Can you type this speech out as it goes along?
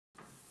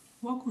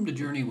Welcome to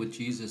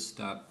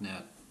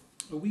JourneyWithJesus.net,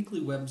 a weekly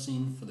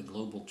webzine for the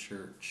global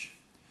church.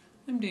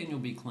 I'm Daniel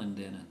B.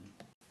 Clendenin.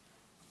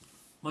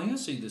 My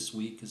essay this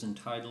week is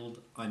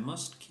entitled, I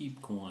Must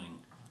Keep Going,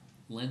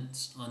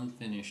 Lent's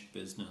Unfinished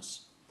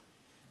Business,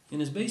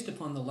 and is based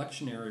upon the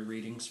lectionary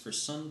readings for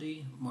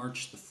Sunday,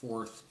 March the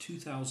 4th,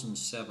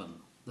 2007,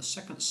 the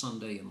second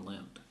Sunday in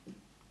Lent.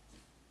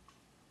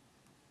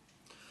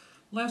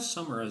 Last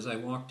summer, as I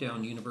walked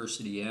down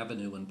University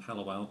Avenue in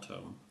Palo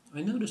Alto,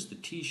 I noticed a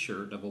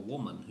t-shirt of a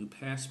woman who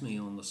passed me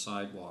on the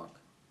sidewalk.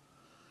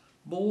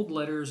 Bold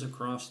letters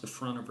across the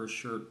front of her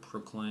shirt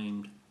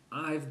proclaimed,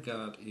 I've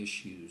got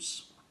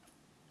issues.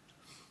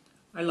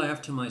 I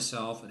laughed to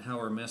myself at how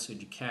her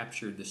message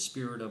captured the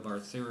spirit of our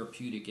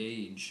therapeutic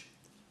age,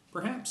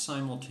 perhaps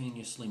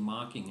simultaneously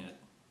mocking it,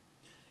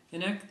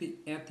 and at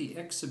the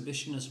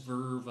exhibitionist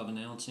verve of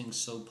announcing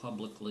so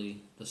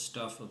publicly the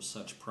stuff of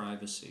such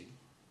privacy.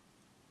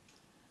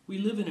 We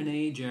live in an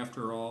age,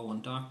 after all,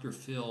 when Dr.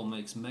 Phil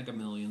makes mega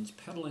millions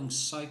peddling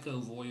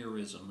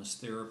psycho-voyeurism as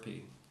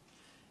therapy,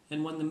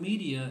 and when the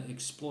media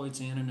exploits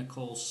Anna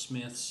Nicole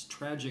Smith's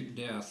tragic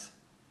death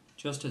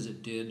just as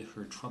it did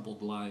her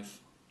troubled life.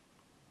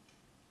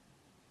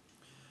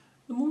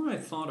 The more I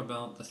thought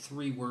about the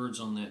three words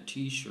on that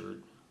t-shirt,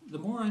 the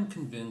more I'm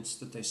convinced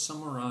that they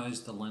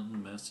summarize the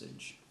Lenten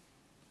message.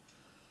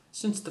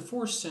 Since the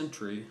 4th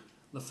century,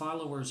 the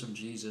followers of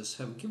Jesus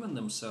have given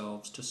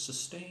themselves to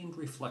sustained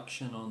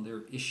reflection on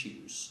their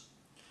issues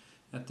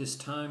at this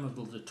time of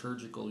the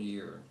liturgical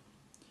year.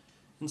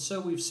 And so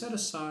we've set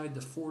aside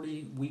the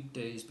 40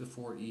 weekdays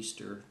before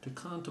Easter to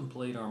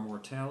contemplate our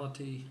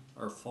mortality,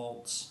 our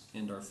faults,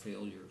 and our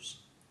failures.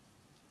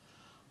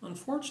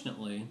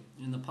 Unfortunately,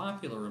 in the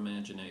popular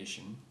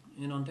imagination,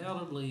 and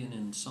undoubtedly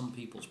in some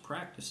people's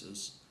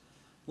practices,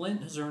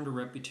 Lent has earned a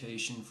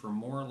reputation for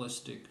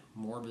moralistic,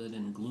 morbid,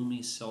 and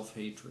gloomy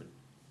self-hatred.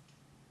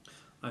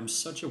 I'm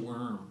such a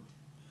worm.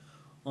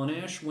 On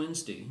Ash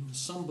Wednesday,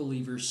 some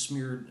believers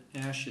smeared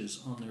ashes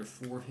on their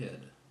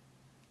forehead.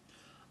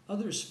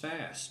 Others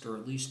fast, or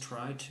at least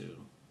try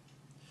to.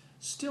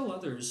 Still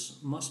others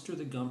muster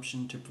the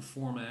gumption to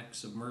perform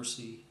acts of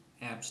mercy,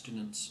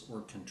 abstinence,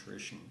 or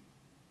contrition.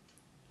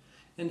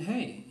 And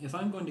hey, if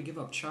I'm going to give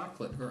up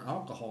chocolate or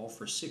alcohol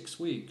for 6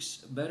 weeks,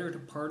 better to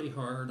party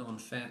hard on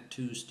Fat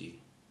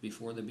Tuesday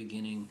before the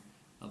beginning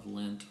of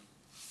Lent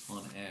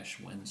on Ash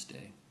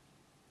Wednesday.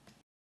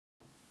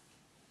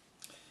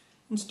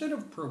 Instead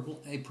of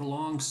a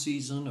prolonged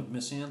season of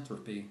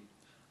misanthropy,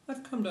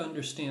 I've come to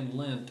understand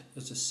Lent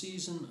as a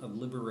season of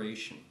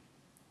liberation.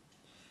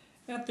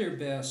 At their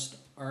best,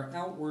 our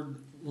outward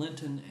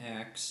Lenten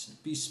acts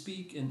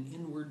bespeak an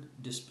inward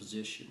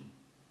disposition.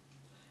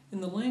 In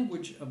the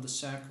language of the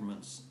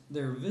sacraments,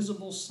 they're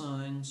visible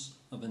signs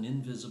of an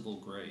invisible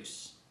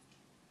grace.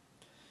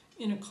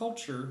 In a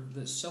culture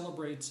that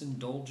celebrates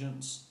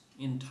indulgence,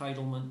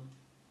 entitlement,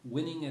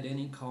 winning at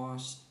any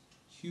cost,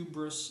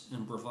 hubris,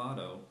 and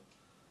bravado,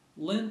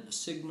 Lent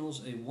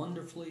signals a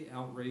wonderfully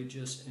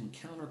outrageous and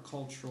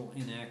countercultural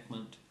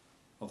enactment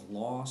of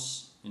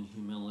loss and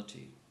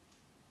humility.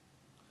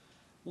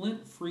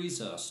 Lent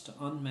frees us to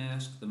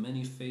unmask the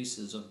many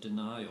faces of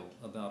denial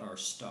about our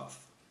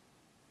stuff.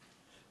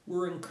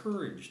 We're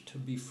encouraged to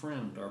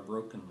befriend our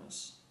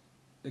brokenness,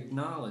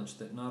 acknowledge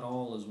that not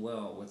all is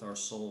well with our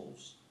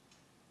souls,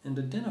 and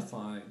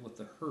identify with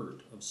the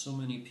hurt of so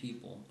many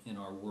people in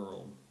our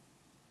world.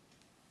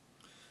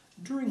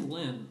 During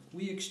Lent,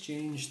 we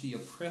exchange the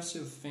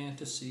oppressive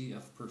fantasy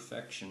of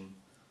perfection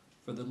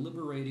for the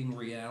liberating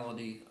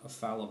reality of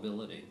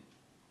fallibility.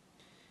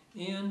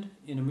 And,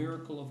 in a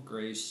miracle of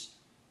grace,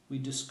 we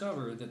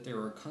discover that there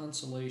are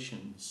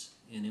consolations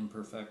in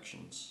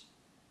imperfections.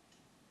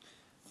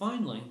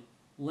 Finally,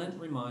 Lent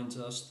reminds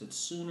us that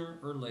sooner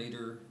or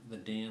later the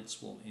dance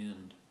will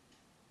end.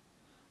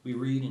 We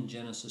read in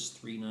Genesis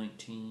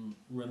 3:19,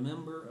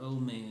 Remember, O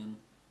man,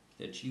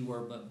 that you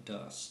are but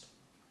dust,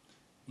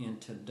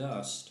 and to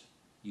dust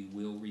you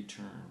will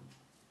return.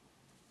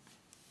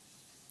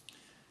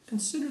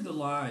 Consider the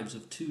lives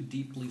of two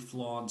deeply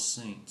flawed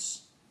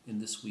saints in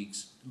this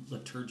week's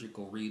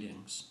liturgical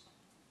readings.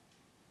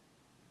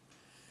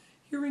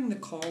 Hearing the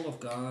call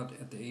of God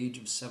at the age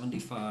of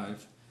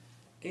 75,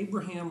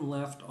 Abraham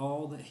left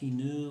all that he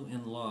knew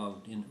and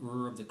loved in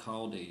Ur of the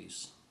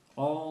Chaldees,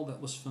 all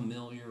that was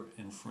familiar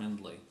and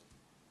friendly.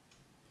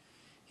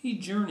 He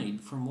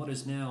journeyed from what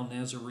is now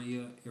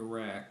Nasiriyah,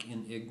 Iraq,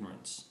 in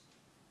ignorance,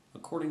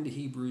 according to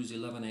Hebrews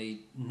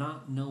 11:8,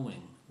 not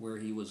knowing where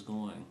he was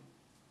going.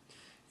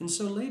 And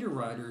so later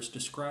writers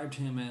described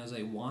him as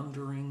a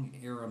wandering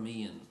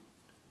Aramean,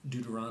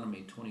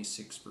 Deuteronomy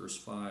 26, verse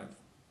 5.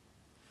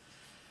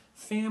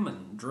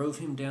 Famine drove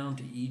him down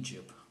to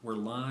Egypt, where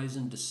lies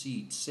and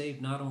deceit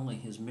saved not only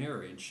his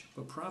marriage,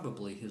 but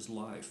probably his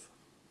life.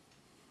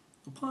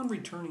 Upon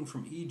returning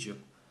from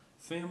Egypt,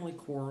 family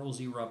quarrels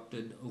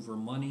erupted over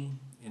money,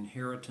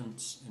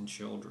 inheritance, and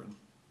children.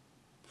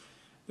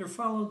 There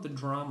followed the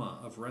drama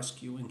of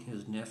rescuing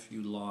his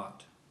nephew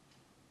Lot.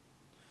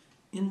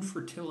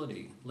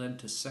 Infertility led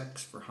to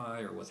sex for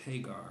hire with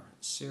Hagar,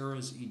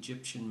 Sarah's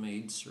Egyptian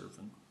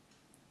maidservant.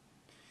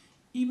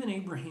 Even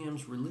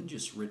Abraham's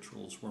religious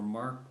rituals were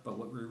marked by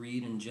what we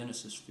read in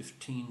Genesis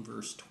 15,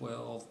 verse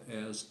 12,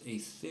 as a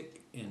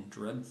thick and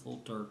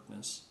dreadful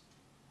darkness.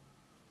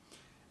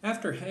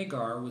 After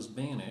Hagar was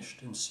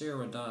banished and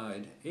Sarah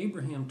died,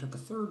 Abraham took a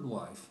third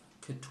wife,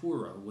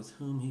 Keturah, with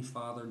whom he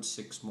fathered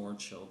 6 more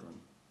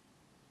children.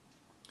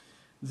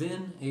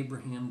 Then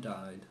Abraham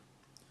died,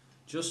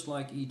 just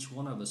like each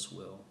one of us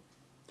will.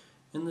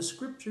 And the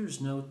scriptures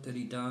note that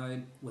he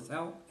died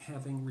without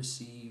having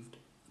received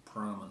the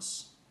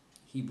promise.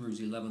 Hebrews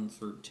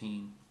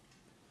 11:13.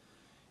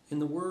 In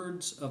the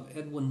words of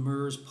Edwin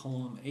Murr's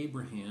poem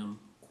Abraham,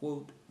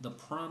 quote, "The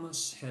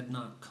promise had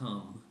not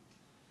come,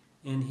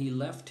 and he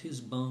left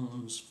his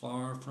bones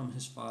far from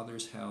his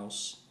father's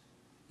house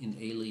in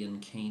alien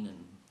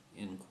Canaan,"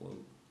 end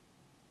quote.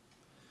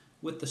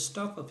 With the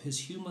stuff of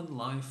his human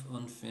life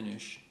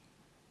unfinished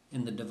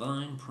and the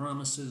divine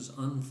promises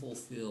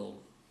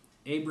unfulfilled,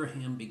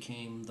 Abraham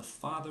became the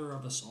father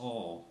of us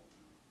all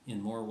in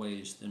more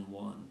ways than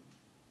one.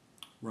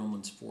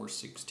 Romans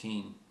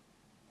 4:16.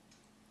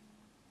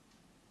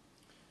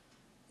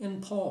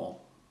 And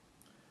Paul,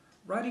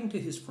 writing to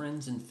his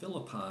friends in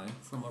Philippi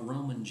from a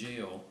Roman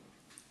jail,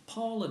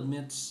 Paul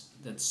admits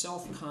that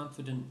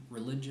self-confident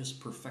religious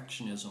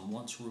perfectionism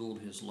once ruled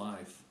his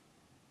life.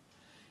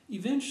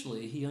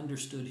 Eventually, he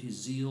understood his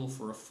zeal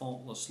for a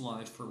faultless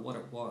life for what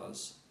it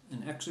was,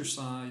 an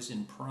exercise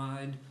in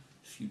pride,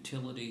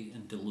 futility,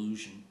 and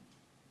delusion.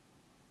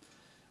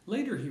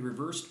 Later, he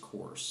reversed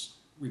course,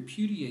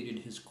 repudiated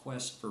his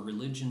quest for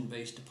religion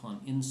based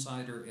upon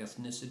insider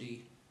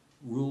ethnicity,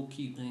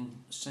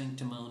 rule-keeping,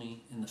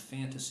 sanctimony, and the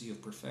fantasy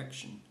of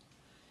perfection,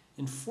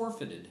 and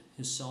forfeited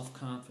his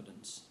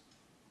self-confidence.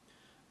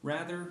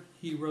 Rather,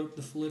 he wrote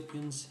the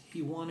Philippians,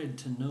 he wanted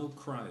to know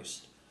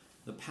Christ,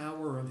 the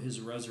power of his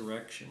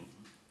resurrection,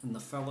 and the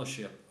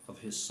fellowship of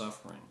his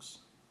sufferings.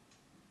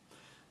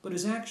 But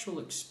his actual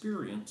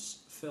experience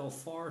fell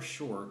far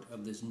short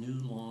of this new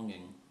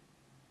longing.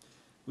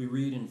 We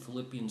read in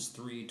Philippians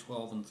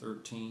 3:12 and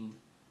 13,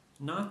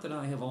 "Not that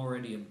I have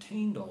already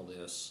obtained all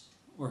this,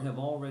 or have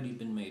already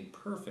been made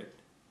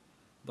perfect,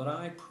 but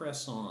I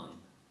press on,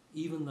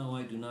 even though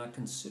I do not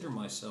consider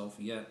myself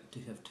yet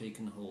to have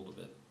taken hold of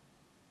it."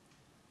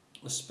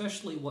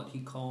 Especially what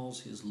he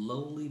calls his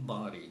lowly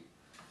body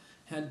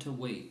had to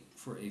wait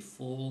for a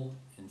full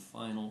and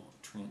final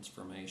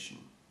transformation.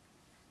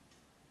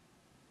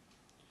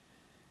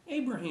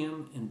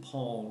 Abraham and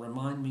Paul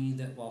remind me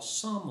that while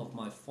some of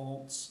my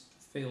faults,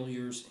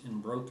 failures,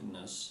 and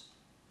brokenness,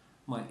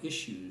 my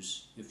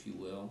issues, if you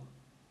will,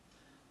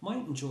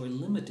 might enjoy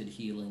limited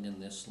healing in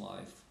this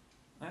life,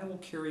 I will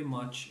carry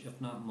much, if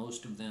not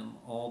most of them,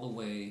 all the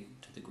way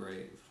to the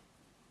grave.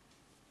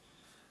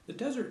 The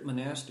desert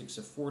monastics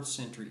of 4th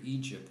century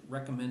Egypt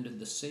recommended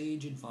the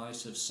sage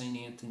advice of St.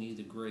 Anthony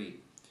the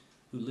Great,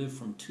 who lived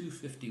from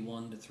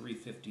 251 to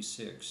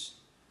 356,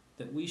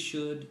 that we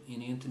should,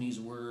 in Anthony's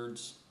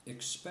words,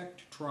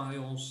 expect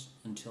trials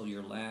until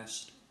your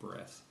last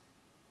breath.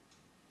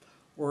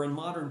 Or in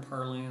modern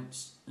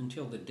parlance,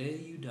 until the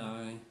day you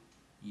die,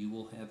 you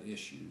will have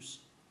issues.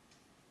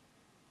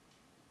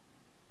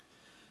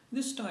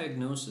 This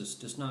diagnosis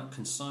does not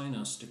consign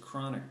us to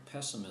chronic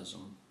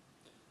pessimism,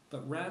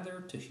 but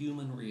rather to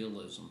human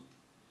realism,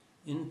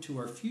 into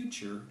our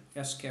future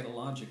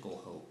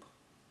eschatological hope.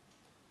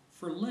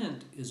 For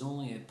Lent is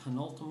only a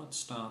penultimate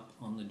stop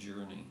on the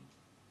journey.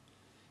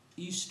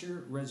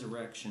 Easter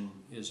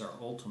resurrection is our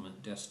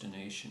ultimate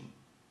destination.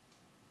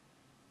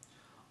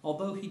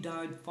 Although he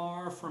died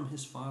far from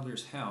his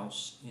father's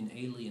house in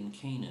alien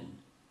Canaan,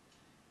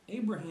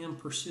 Abraham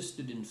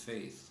persisted in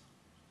faith,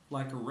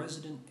 like a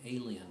resident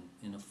alien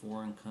in a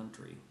foreign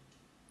country.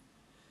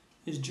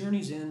 His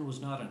journey's end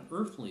was not an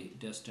earthly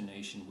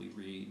destination, we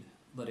read,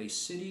 but a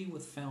city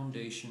with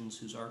foundations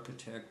whose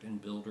architect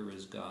and builder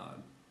is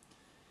God.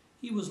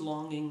 He was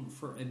longing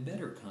for a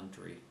better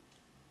country,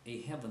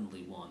 a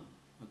heavenly one,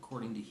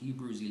 according to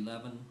Hebrews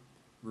 11,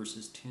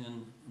 verses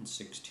 10 and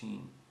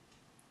 16.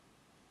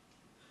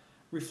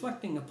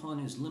 Reflecting upon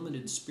his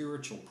limited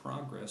spiritual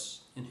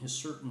progress and his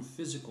certain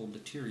physical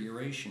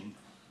deterioration,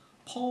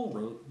 Paul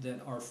wrote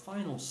that our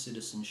final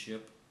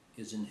citizenship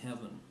is in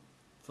heaven,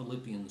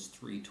 Philippians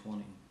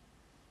 3:20.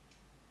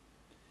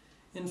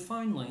 And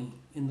finally,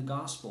 in the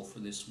gospel for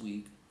this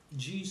week,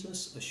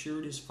 Jesus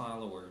assured his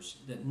followers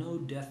that no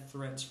death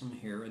threats from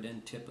Herod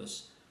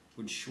Antipas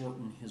would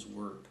shorten his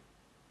work.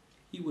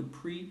 He would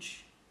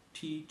preach,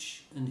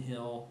 teach, and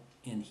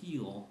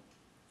heal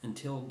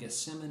until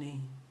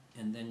Gethsemane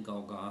and then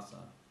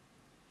Golgotha.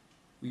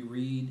 We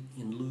read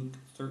in Luke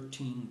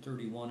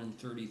 13:31 and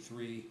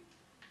 33,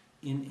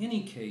 "In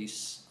any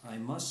case, I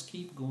must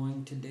keep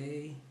going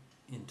today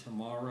and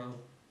tomorrow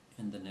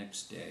and the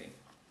next day."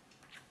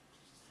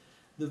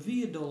 The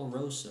Via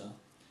Dolorosa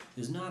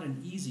is not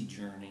an easy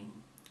journey,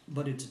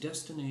 but its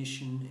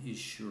destination is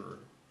sure.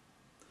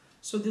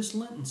 So this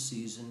Lenten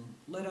season,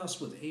 let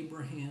us with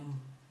Abraham,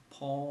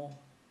 Paul,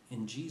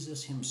 and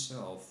Jesus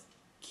himself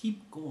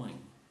keep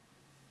going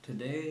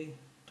today,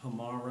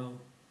 tomorrow,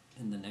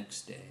 and the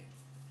next day,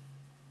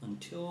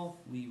 until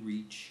we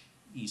reach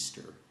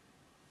Easter.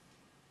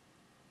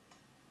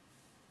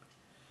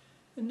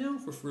 And now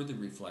for further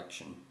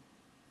reflection.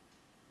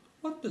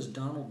 What does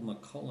Donald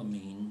McCullough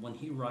mean when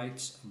he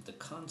writes of the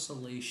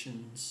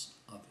consolations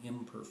of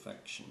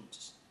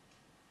imperfections?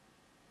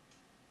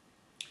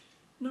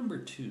 Number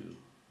 2,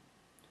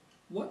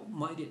 what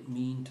might it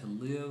mean to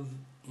live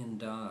and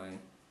die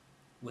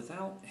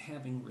without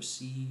having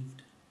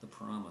received the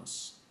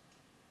promise?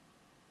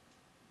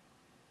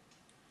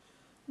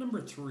 Number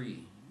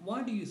 3,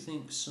 why do you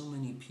think so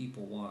many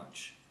people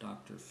watch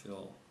Dr.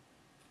 Phil?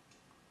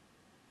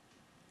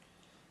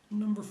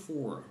 Number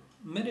 4,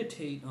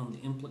 meditate on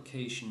the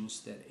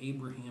implications that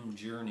Abraham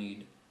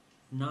journeyed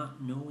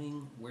not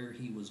knowing where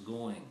he was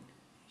going.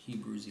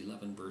 Hebrews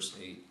 11 verse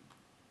 8.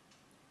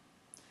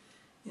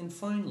 And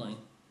finally,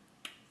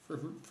 for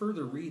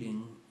further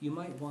reading, you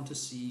might want to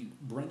see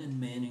Brennan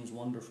Manning's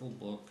wonderful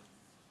book,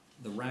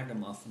 The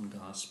Ragamuffin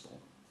Gospel.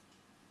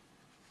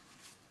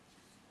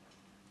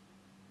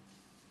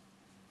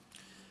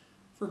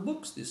 For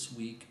books this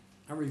week,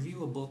 I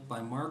review a book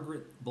by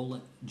Margaret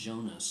Bullitt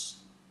Jonas,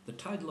 the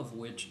title of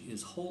which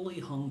is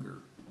Holy Hunger,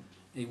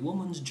 A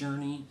Woman's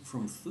Journey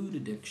from Food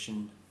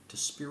Addiction to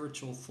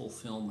Spiritual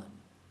Fulfillment.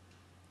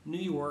 New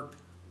York,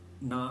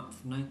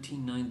 Knopf,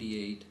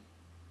 1998,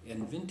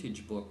 and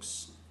Vintage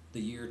Books, the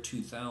year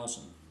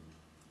 2000,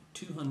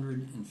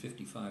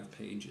 255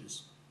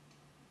 pages.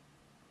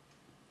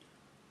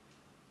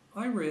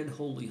 I read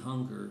Holy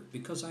Hunger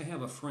because I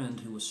have a friend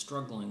who was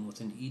struggling with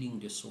an eating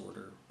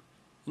disorder,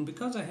 and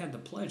because I had the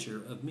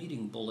pleasure of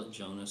meeting Bullitt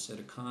Jonas at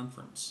a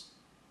conference.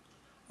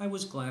 I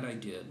was glad I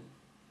did.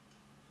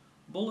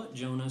 Bullitt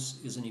Jonas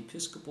is an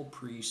Episcopal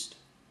priest,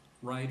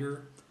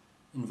 writer,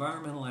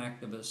 environmental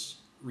activist,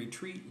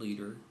 retreat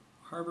leader,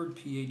 Harvard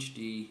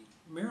PhD,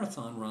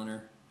 marathon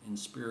runner, and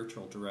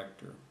spiritual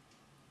director.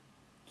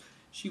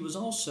 She was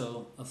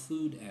also a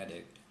food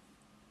addict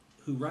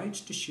who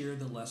writes to share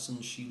the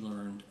lessons she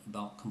learned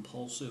about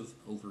compulsive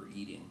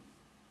overeating.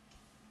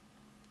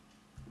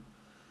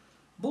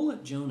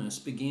 Bullitt Jonas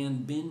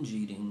began binge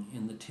eating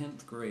in the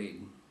 10th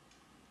grade.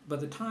 By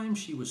the time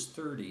she was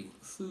 30,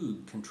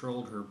 food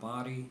controlled her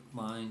body,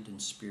 mind,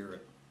 and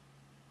spirit.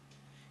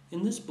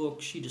 In this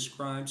book, she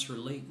describes her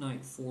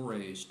late-night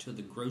forays to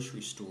the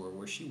grocery store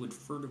where she would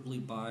furtively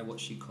buy what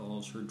she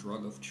calls her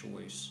drug of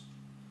choice.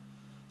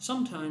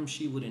 Sometimes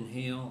she would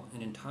inhale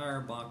an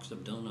entire box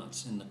of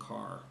donuts in the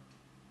car.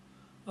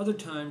 Other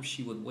times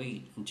she would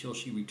wait until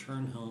she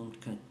returned home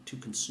to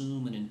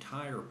consume an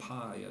entire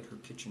pie at her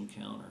kitchen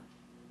counter.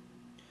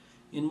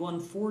 In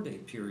one 4-day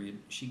period,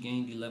 she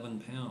gained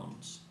 11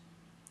 pounds.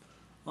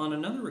 On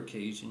another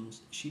occasion,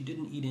 she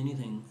didn't eat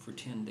anything for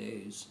 10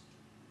 days.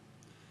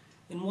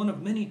 In one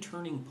of many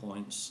turning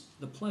points,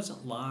 the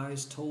pleasant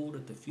lies told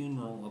at the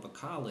funeral of a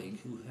colleague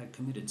who had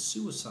committed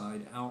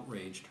suicide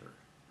outraged her.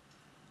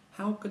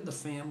 How could the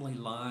family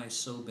lie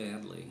so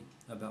badly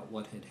about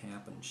what had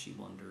happened, she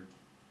wondered.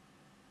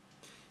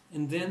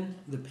 And then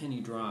the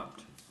penny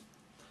dropped.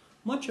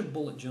 Much of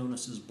Bullitt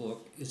Jonas's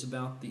book is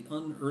about the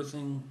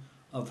unearthing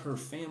of her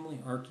family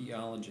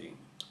archaeology,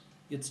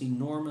 its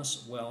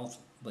enormous wealth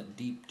but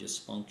deep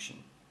dysfunction.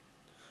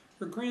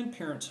 Her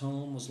grandparents'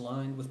 home was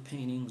lined with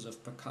paintings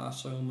of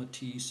Picasso,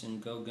 Matisse,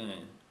 and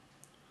Gauguin.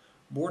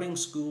 Boarding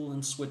school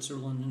in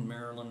Switzerland and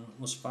Maryland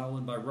was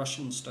followed by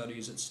Russian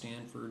studies at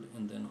Stanford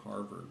and then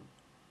Harvard.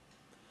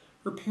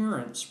 Her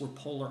parents were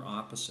polar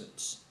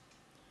opposites.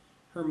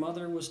 Her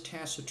mother was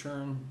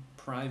taciturn,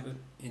 private,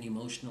 and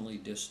emotionally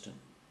distant.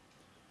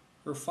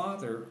 Her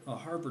father, a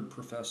Harvard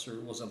professor,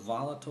 was a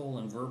volatile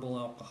and verbal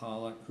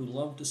alcoholic who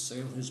loved to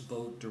sail his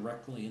boat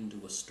directly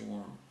into a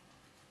storm.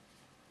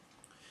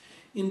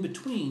 In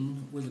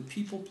between were the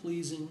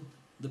people-pleasing,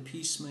 the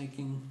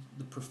peacemaking,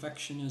 the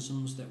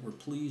perfectionisms that were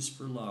pleas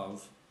for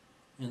love,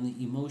 and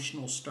the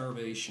emotional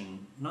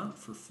starvation, not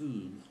for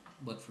food,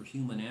 but for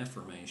human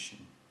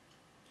affirmation.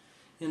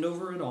 And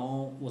over it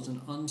all was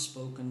an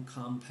unspoken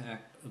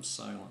compact of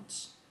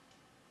silence.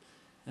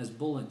 As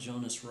Bullitt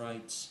Jonas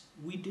writes,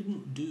 "We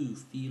didn't do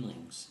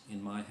feelings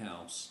in my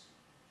house."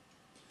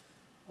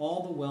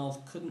 All the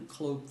wealth couldn't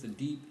cloak the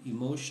deep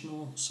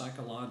emotional,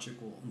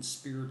 psychological,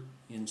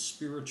 and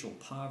spiritual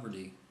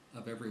poverty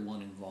of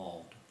everyone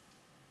involved.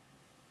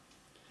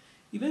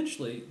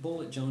 Eventually,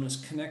 Bullitt Jonas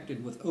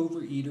connected with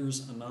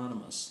Overeaters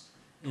Anonymous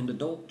and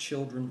adult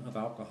children of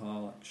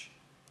alcoholics.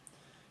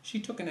 She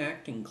took an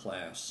acting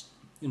class,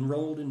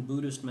 enrolled in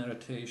Buddhist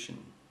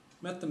meditation,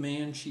 met the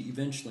man she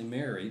eventually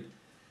married,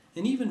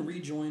 and even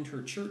rejoined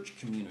her church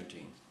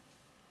community,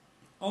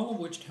 all of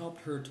which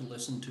helped her to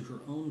listen to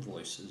her own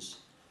voices,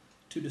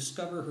 to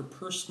discover her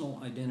personal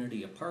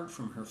identity apart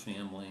from her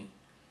family,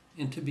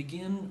 and to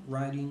begin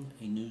writing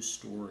a new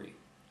story.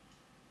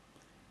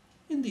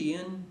 In the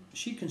end,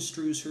 she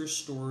construes her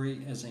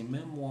story as a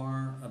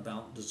memoir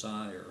about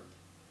desire,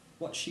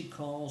 what she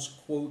calls,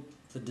 quote,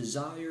 the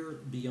desire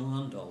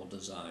beyond all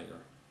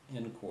desire,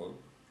 end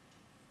quote.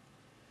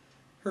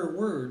 Her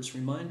words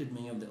reminded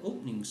me of the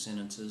opening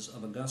sentences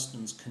of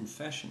Augustine's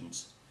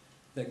Confessions,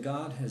 that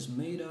God has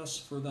made us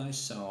for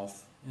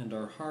thyself, and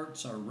our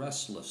hearts are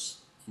restless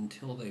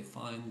until they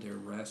find their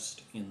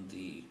rest in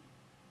Thee.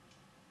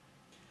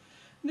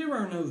 There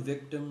are no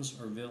victims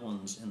or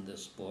villains in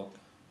this book,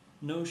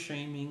 no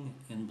shaming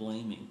and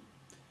blaming,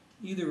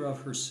 either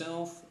of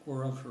herself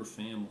or of her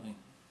family.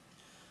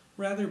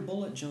 Rather,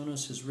 Bullitt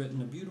Jonas has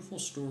written a beautiful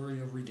story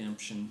of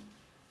redemption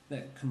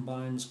that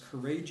combines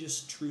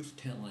courageous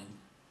truth-telling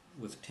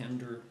with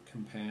tender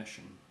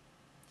compassion.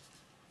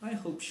 I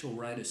hope she'll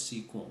write a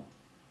sequel.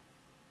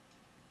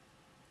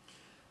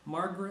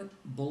 Margaret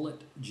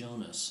Bullitt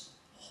Jonas,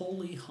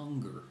 Holy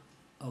Hunger,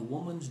 A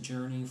Woman's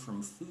Journey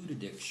from Food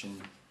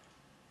Addiction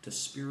to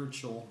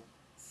Spiritual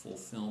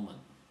Fulfillment.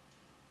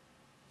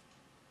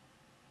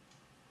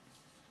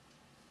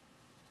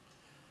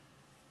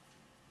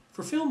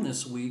 For film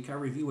this week, I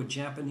review a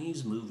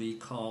Japanese movie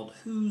called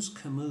Who's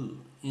Camus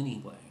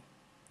Anyway,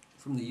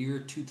 from the year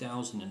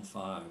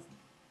 2005.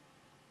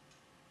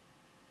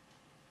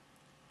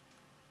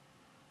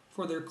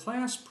 For their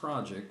class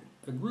project,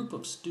 a group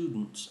of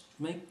students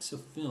makes a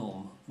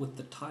film with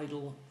the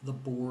title The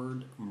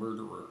Bored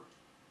Murderer.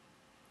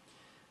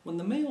 When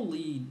the male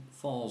lead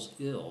falls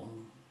ill,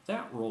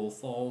 that role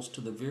falls to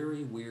the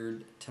very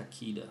weird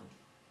Takeda.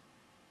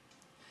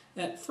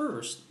 At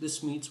first,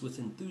 this meets with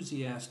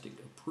enthusiastic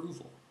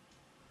approval,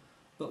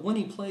 but when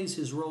he plays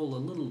his role a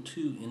little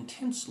too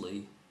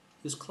intensely,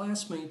 his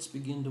classmates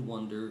begin to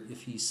wonder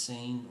if he's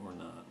sane or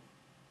not.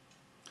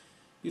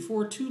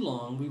 Before too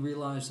long, we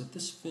realize that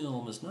this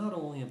film is not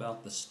only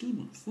about the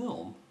student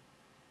film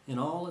and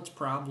all its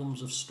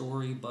problems of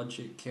story,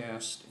 budget,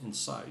 cast, and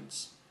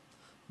sights,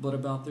 but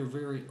about their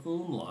very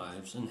own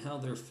lives and how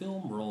their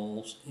film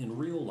roles and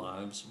real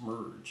lives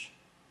merge.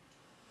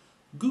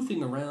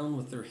 Goofing around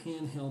with their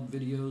handheld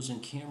videos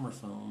and camera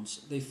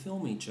phones, they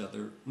film each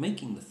other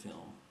making the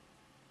film.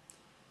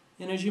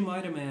 And as you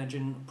might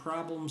imagine,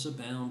 problems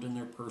abound in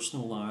their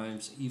personal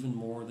lives even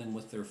more than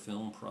with their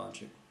film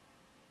project.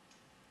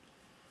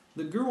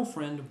 The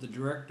girlfriend of the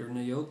director,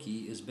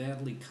 Naoki, is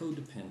badly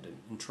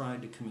codependent and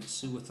tried to commit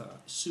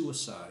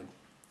suicide.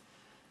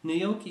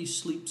 Naoki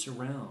sleeps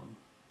around.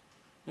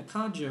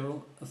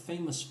 Nakajo, a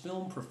famous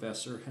film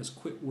professor, has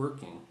quit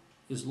working,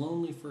 is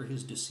lonely for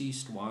his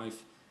deceased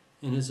wife,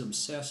 and is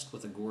obsessed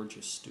with a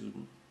gorgeous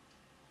student.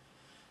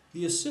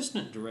 The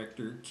assistant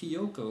director,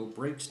 Kyoko,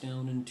 breaks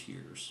down in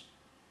tears.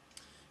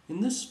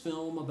 In this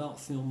film about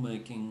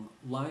filmmaking,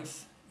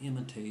 life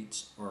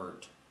imitates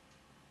art.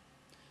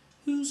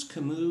 Who's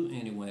Camus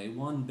Anyway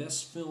won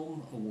Best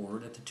Film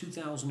Award at the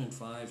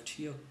 2005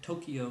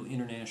 Tokyo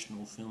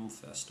International Film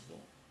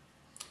Festival,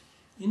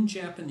 in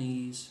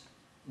Japanese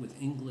with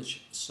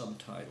English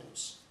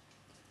subtitles.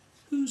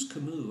 Who's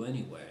Camus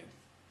Anyway?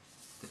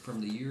 From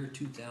the year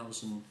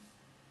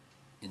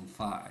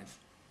 2005.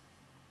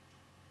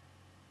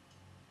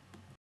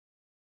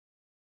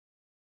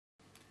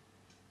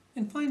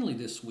 And finally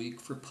this week,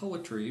 for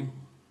poetry,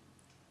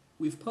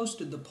 we've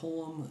posted the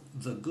poem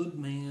The Good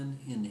Man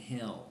in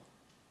Hell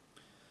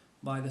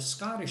by the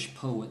Scottish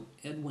poet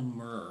Edwin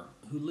Murr,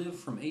 who lived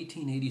from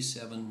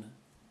 1887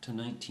 to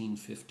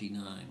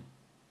 1959.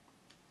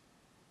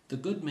 The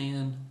Good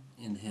Man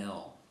in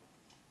Hell.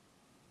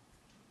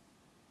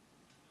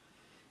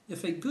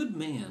 If a good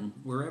man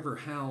were ever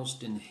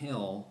housed in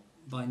hell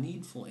by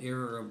needful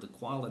error of the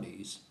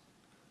qualities,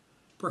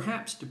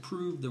 perhaps to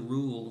prove the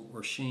rule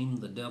or shame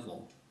the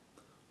devil,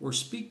 or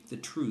speak the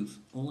truth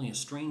only a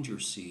stranger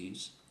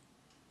sees,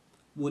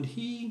 would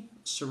he,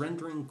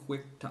 surrendering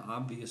quick to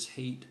obvious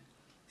hate,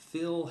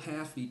 fill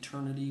half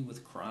eternity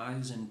with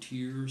cries and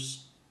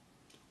tears,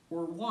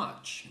 or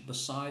watch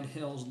beside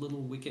hell's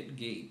little wicket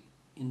gate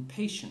in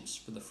patience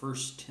for the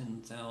first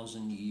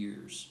 10,000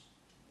 years,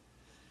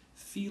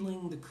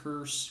 feeling the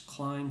curse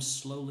climb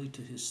slowly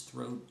to his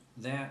throat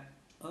that,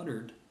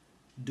 uttered,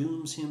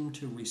 dooms him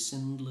to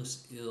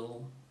rescindless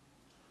ill,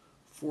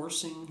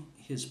 forcing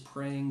his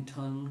praying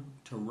tongue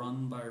to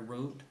run by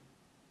rote,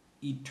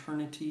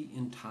 eternity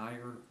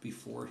entire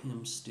before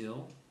him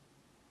still?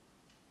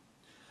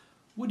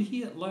 Would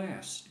he at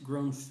last,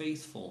 grown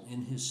faithful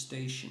in his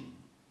station,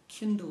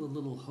 kindle a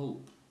little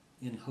hope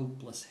in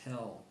hopeless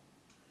hell,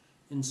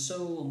 and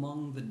so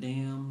among the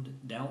damned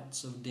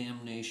doubts of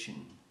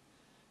damnation,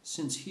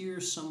 since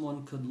here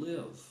someone could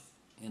live,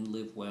 and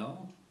live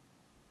well?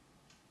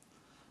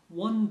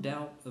 One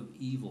doubt of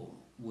evil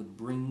would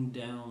bring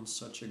down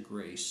such a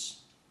grace,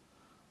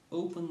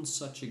 open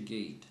such a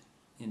gate,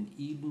 and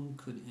Eden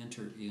could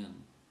enter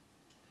in.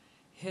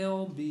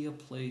 Hell be a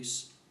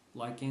place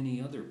like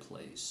any other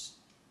place,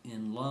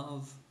 and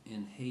love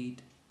and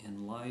hate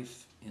and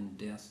life and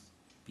death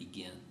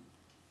begin.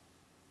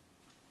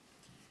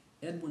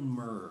 Edwin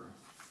Murr,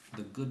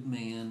 The Good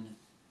Man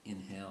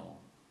in Hell.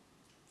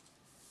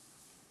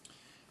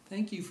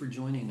 Thank you for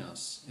joining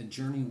us at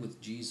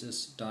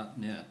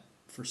JourneyWithJesus.net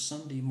for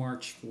Sunday,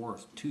 March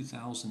 4th,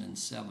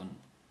 2007,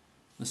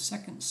 the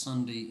second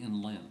Sunday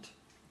in Lent.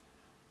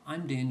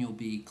 I'm Daniel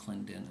B.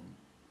 Clendenin.